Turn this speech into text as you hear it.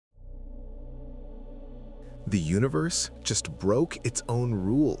The universe just broke its own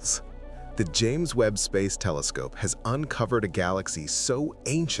rules. The James Webb Space Telescope has uncovered a galaxy so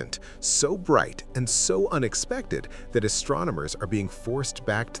ancient, so bright, and so unexpected that astronomers are being forced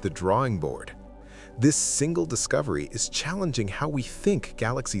back to the drawing board. This single discovery is challenging how we think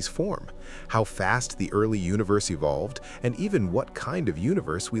galaxies form, how fast the early universe evolved, and even what kind of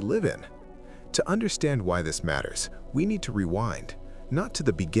universe we live in. To understand why this matters, we need to rewind, not to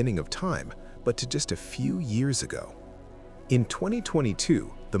the beginning of time, but to just a few years ago. In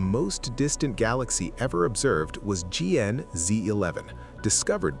 2022, the most distant galaxy ever observed was GN-Z11,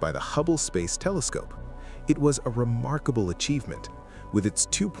 discovered by the Hubble Space Telescope. It was a remarkable achievement. With its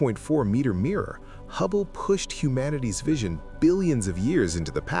 2.4-meter mirror, Hubble pushed humanity's vision billions of years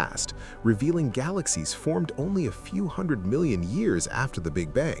into the past, revealing galaxies formed only a few 100 million years after the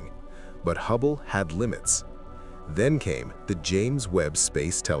Big Bang. But Hubble had limits. Then came the James Webb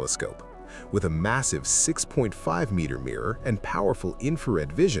Space Telescope. With a massive 6.5-meter mirror and powerful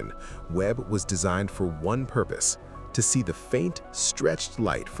infrared vision, Webb was designed for one purpose: to see the faint, stretched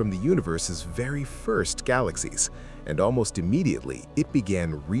light from the universe's very first galaxies, and almost immediately it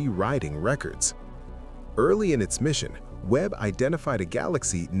began rewriting records. Early in its mission, Webb identified a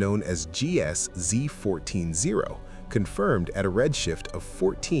galaxy known as GS-Z14-0, confirmed at a redshift of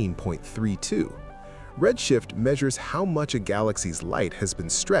 14.32. Redshift measures how much a galaxy's light has been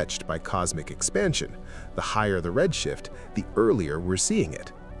stretched by cosmic expansion. The higher the redshift, the earlier we're seeing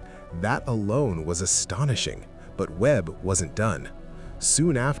it. That alone was astonishing, but Webb wasn't done.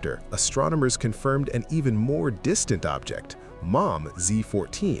 Soon after, astronomers confirmed an even more distant object,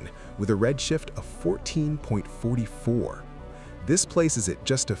 MOM-Z14, with a redshift of 14.44. This places it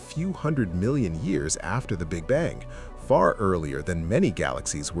just a few 100 million years after the Big Bang, far earlier than many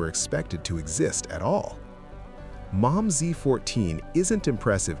galaxies were expected to exist at all. MOM-Z14 isn't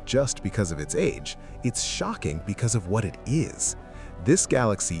impressive just because of its age, it's shocking because of what it is. This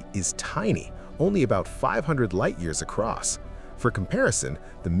galaxy is tiny, only about 500 light-years across. For comparison,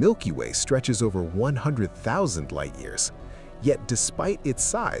 the Milky Way stretches over 100,000 light-years. Yet despite its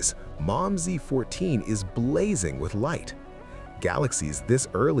size, MOM-Z14 is blazing with light. Galaxies this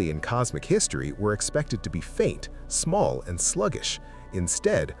early in cosmic history were expected to be faint, small, and sluggish.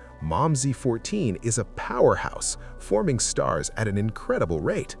 Instead, MOM-Z14 is a powerhouse, forming stars at an incredible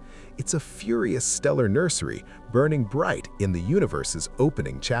rate. It's a furious stellar nursery, burning bright in the universe's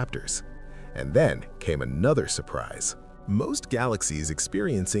opening chapters. And then came another surprise. Most galaxies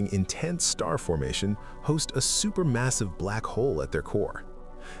experiencing intense star formation host a supermassive black hole at their core.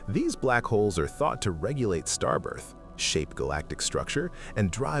 These black holes are thought to regulate starbirth, shape galactic structure, and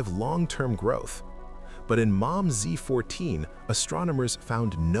drive long-term growth. But in MOM-Z14, astronomers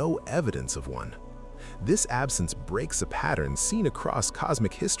found no evidence of one. This absence breaks a pattern seen across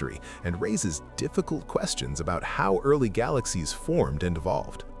cosmic history and raises difficult questions about how early galaxies formed and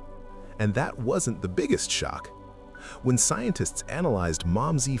evolved. And that wasn't the biggest shock. When scientists analyzed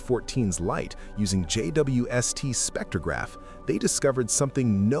MOM-Z14's light using JWST spectrograph, they discovered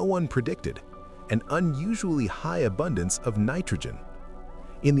something no one predicted: an unusually high abundance of nitrogen.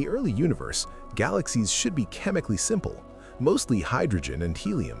 In the early universe, galaxies should be chemically simple, mostly hydrogen and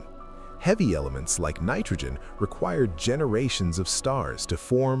helium. Heavy elements like nitrogen required generations of stars to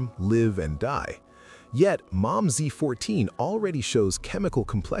form, live, and die. Yet, MOM-Z14 already shows chemical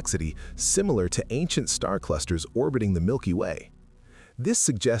complexity similar to ancient star clusters orbiting the Milky Way. This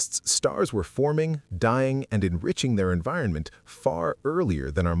suggests stars were forming, dying, and enriching their environment far earlier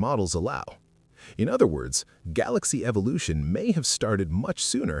than our models allow. In other words, galaxy evolution may have started much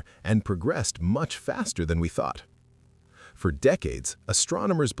sooner and progressed much faster than we thought. For decades,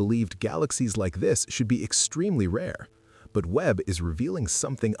 astronomers believed galaxies like this should be extremely rare, but Webb is revealing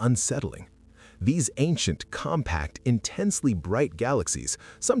something unsettling. These ancient, compact, intensely bright galaxies,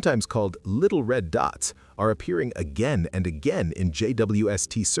 sometimes called little red dots, are appearing again and again in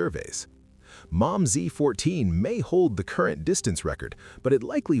JWST surveys. MOM-Z14 may hold the current distance record, but it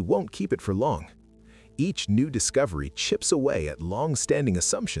likely won't keep it for long. Each new discovery chips away at long-standing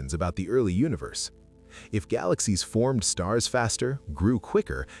assumptions about the early universe. If galaxies formed stars faster, grew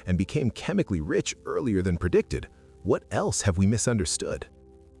quicker, and became chemically rich earlier than predicted, what else have we misunderstood?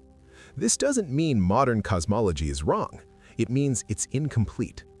 This doesn't mean modern cosmology is wrong. It means it's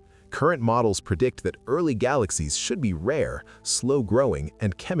incomplete. Current models predict that early galaxies should be rare, slow-growing,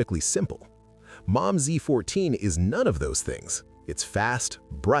 and chemically simple. MOM-Z14 is none of those things. It's fast,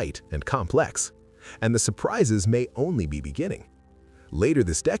 bright, and complex. And the surprises may only be beginning. Later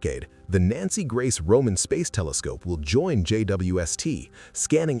this decade, the Nancy Grace Roman Space Telescope will join JWST,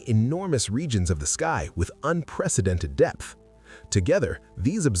 scanning enormous regions of the sky with unprecedented depth. Together,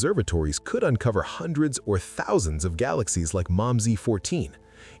 these observatories could uncover hundreds or thousands of galaxies like MOMZ-14,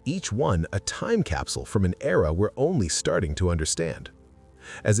 each one a time capsule from an era we're only starting to understand.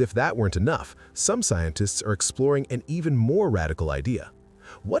 As if that weren't enough, some scientists are exploring an even more radical idea.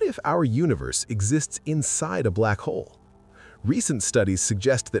 What if our universe exists inside a black hole? Recent studies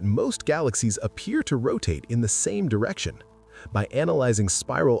suggest that most galaxies appear to rotate in the same direction. By analyzing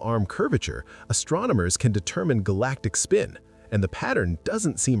spiral arm curvature, astronomers can determine galactic spin, and the pattern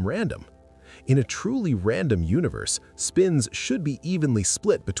doesn't seem random. In a truly random universe, spins should be evenly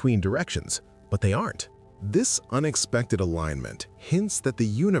split between directions, but they aren't. This unexpected alignment hints that the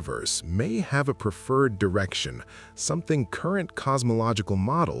universe may have a preferred direction, something current cosmological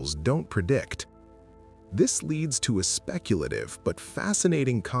models don't predict. This leads to a speculative but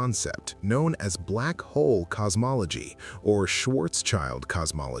fascinating concept known as black hole cosmology or Schwarzschild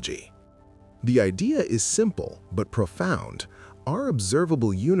cosmology. The idea is simple but profound. Our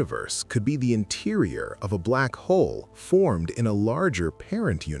observable universe could be the interior of a black hole formed in a larger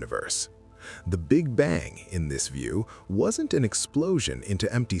parent universe. The Big Bang, in this view, wasn't an explosion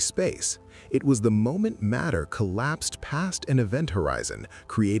into empty space. It was the moment matter collapsed past an event horizon,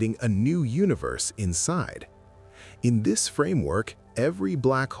 creating a new universe inside. In this framework, every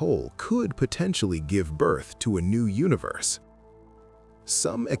black hole could potentially give birth to a new universe.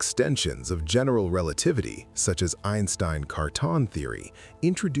 Some extensions of general relativity, such as Einstein-Cartan theory,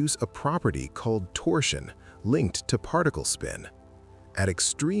 introduce a property called torsion, linked to particle spin. At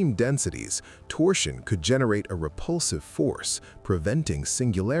extreme densities, torsion could generate a repulsive force, preventing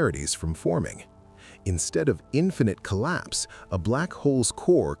singularities from forming. Instead of infinite collapse, a black hole's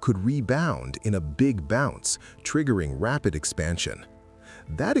core could rebound in a big bounce, triggering rapid expansion.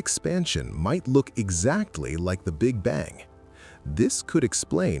 That expansion might look exactly like the Big Bang. This could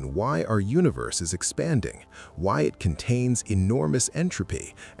explain why our universe is expanding, why it contains enormous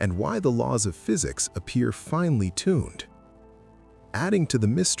entropy, and why the laws of physics appear finely tuned. Adding to the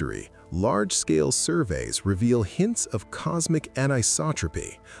mystery, large-scale surveys reveal hints of cosmic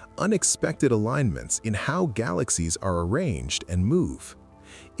anisotropy, unexpected alignments in how galaxies are arranged and move.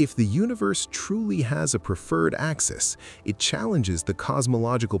 If the universe truly has a preferred axis, it challenges the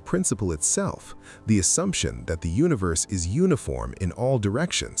cosmological principle itself, the assumption that the universe is uniform in all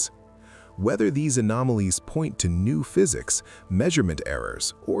directions. Whether these anomalies point to new physics, measurement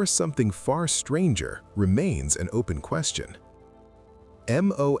errors, or something far stranger remains an open question.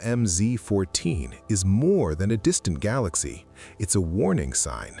 MOMZ-14 is more than a distant galaxy. It's a warning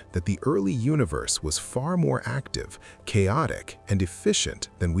sign that the early universe was far more active, chaotic, and efficient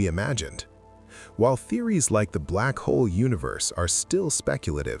than we imagined. While theories like the black hole universe are still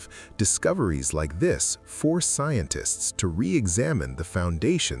speculative, discoveries like this force scientists to re-examine the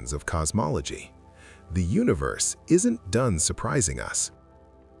foundations of cosmology. The universe isn't done surprising us.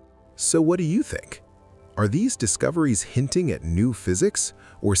 So what do you think? Are these discoveries hinting at new physics,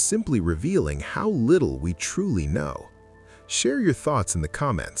 or simply revealing how little we truly know? Share your thoughts in the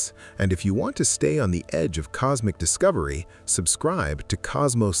comments, and if you want to stay on the edge of cosmic discovery, subscribe to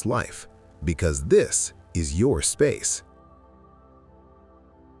Cosmos Life, because this is your space.